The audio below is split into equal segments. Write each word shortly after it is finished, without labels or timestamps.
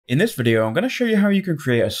In this video, I'm going to show you how you can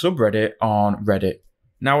create a subreddit on Reddit.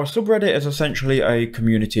 Now, a subreddit is essentially a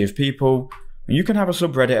community of people. You can have a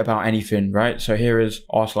subreddit about anything, right? So here is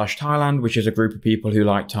r/Thailand, which is a group of people who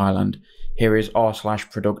like Thailand. Here is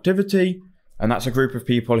r/productivity, and that's a group of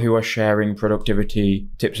people who are sharing productivity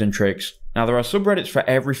tips and tricks. Now, there are subreddits for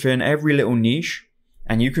everything, every little niche,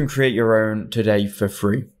 and you can create your own today for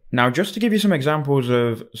free. Now, just to give you some examples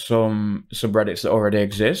of some subreddits that already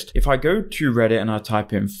exist, if I go to Reddit and I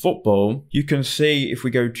type in football, you can see if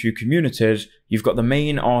we go to communities, you've got the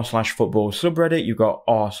main r/football subreddit, you've got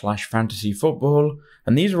r/fantasy football,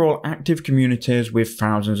 and these are all active communities with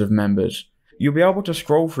thousands of members. You'll be able to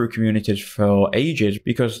scroll through communities for ages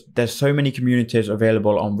because there's so many communities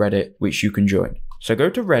available on Reddit which you can join. So go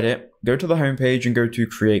to Reddit, go to the homepage and go to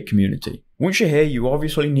create community. Once you're here, you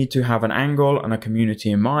obviously need to have an angle and a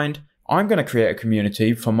community in mind. I'm going to create a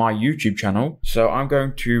community for my YouTube channel. So I'm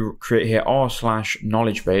going to create here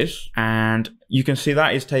r/KnowledgeBase, and you can see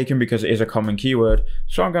that is taken because it is a common keyword.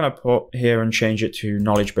 So I'm going to put here and change it to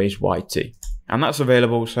KnowledgeBase YT. And that's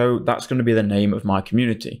available, so that's going to be the name of my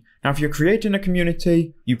community. Now, if you're creating a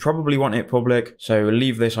community, you probably want it public, so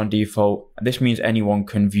leave this on default. This means anyone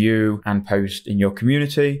can view and post in your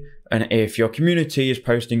community. And if your community is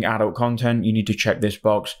posting adult content, you need to check this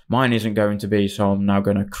box. Mine isn't going to be, so I'm now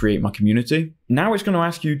going to create my community. Now it's going to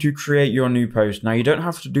ask you to create your new post. Now you don't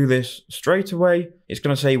have to do this straight away. It's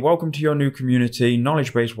going to say, welcome to your new community,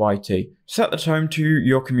 KnowledgeBase YT. Set the tone to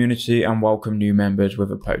your community and welcome new members with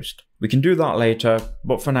a post. We can do that later,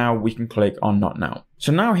 but for now we can click on not now.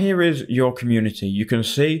 So now here is your community. You can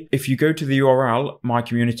see if you go to the URL, my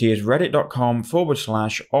community is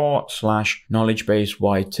reddit.com/r/KnowledgeBase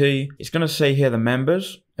YT. It's going to say here the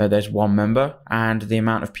members. There's one member and the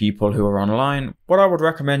amount of people who are online. What I would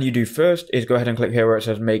recommend you do first is go ahead and click here where it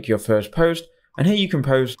says make your first post. And here you can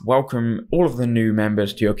post, welcome all of the new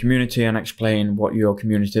members to your community and explain what your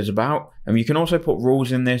community is about. And you can also put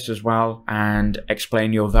rules in this as well and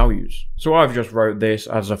explain your values. So I've just wrote this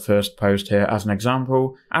as a first post here as an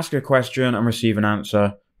example. Ask a question and receive an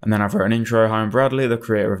answer. And then I've wrote an intro. Hi, I'm Bradley, the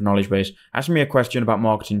creator of KnowledgeBase. Ask me a question about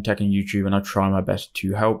marketing, tech, and YouTube, and I'll try my best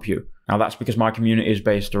to help you. Now that's because my community is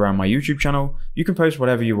based around my YouTube channel. You can post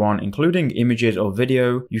whatever you want, including images or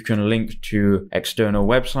video. You can link to external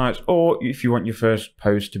websites, or if you want your first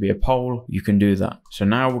post to be a poll, you can do that. So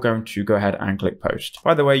now we're going to go ahead and click post.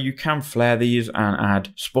 By the way, you can flare these and add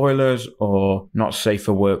spoilers or not safe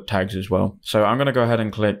for work tags as well. So I'm going to go ahead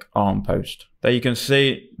and click on post. There you can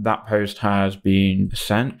see that post has been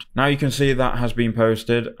sent. Now you can see that has been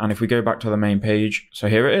posted. And if we go back to the main page, so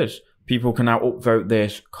here it is. People can now upvote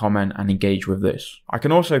this, comment, and engage with this. I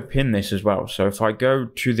can also pin this as well. So if I go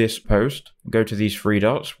to this post, go to these three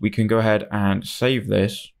dots, we can go ahead and save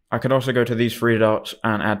this. I can also go to these three dots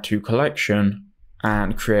and add to collection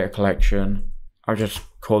and create a collection. I'll just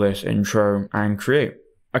call this intro and create.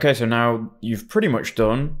 Okay, so now you've pretty much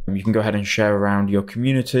done. You can go ahead and share around your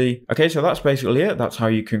community. Okay, so that's basically it. That's how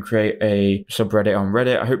you can create a subreddit on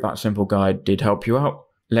Reddit. I hope that simple guide did help you out.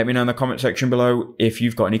 Let me know in the comment section below if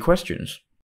you've got any questions.